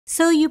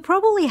So you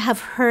probably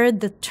have heard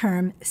the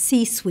term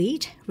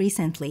C-suite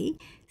recently.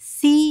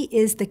 C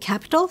is the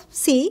capital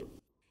C.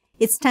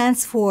 It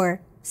stands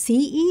for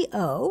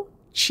CEO,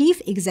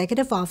 Chief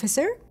Executive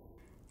Officer,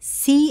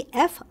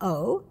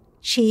 CFO,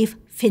 Chief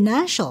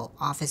Financial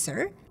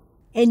Officer,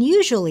 and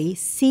usually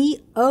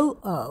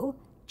COO,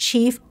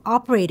 Chief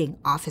Operating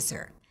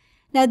Officer.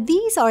 Now,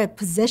 these are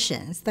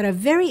positions that are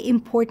very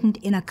important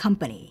in a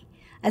company.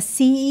 A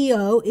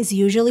CEO is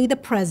usually the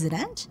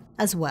president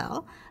as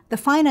well. The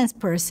finance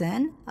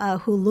person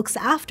who looks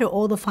after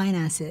all the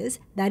finances,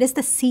 that is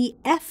the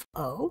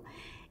CFO.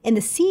 And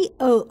the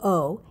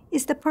COO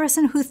is the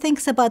person who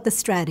thinks about the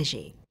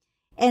strategy.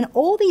 And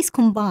all these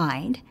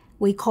combined,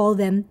 we call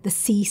them the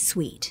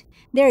C-suite.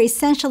 They're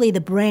essentially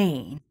the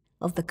brain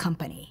of the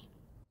company.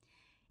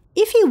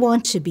 If you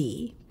want to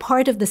be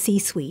part of the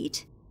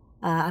C-suite,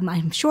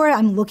 I'm sure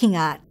I'm looking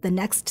at the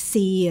next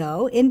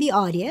CEO in the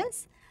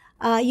audience,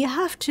 you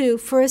have to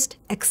first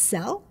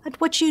excel at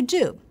what you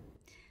do.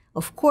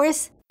 Of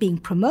course, being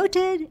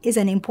promoted is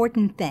an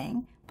important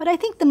thing, but I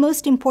think the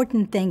most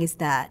important thing is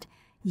that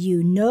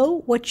you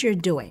know what you're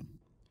doing.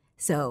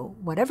 So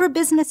whatever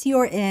business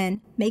you're in,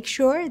 make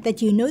sure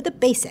that you know the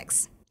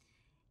basics.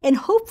 And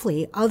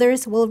hopefully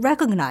others will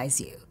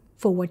recognize you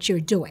for what you're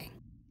doing.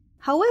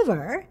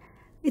 However,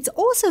 it's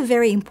also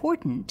very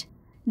important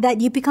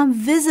that you become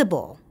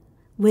visible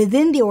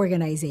within the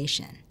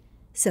organization.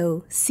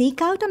 So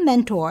seek out a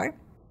mentor,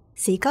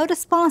 seek out a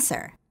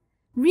sponsor.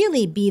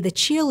 Really be the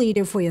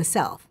cheerleader for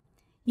yourself.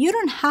 You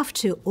don't have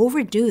to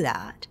overdo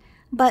that,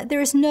 but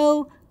there's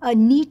no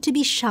need to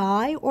be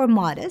shy or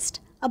modest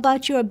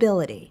about your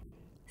ability.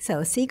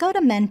 So seek out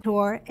a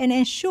mentor and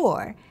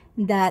ensure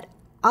that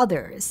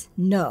others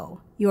know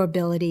your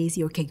abilities,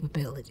 your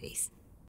capabilities.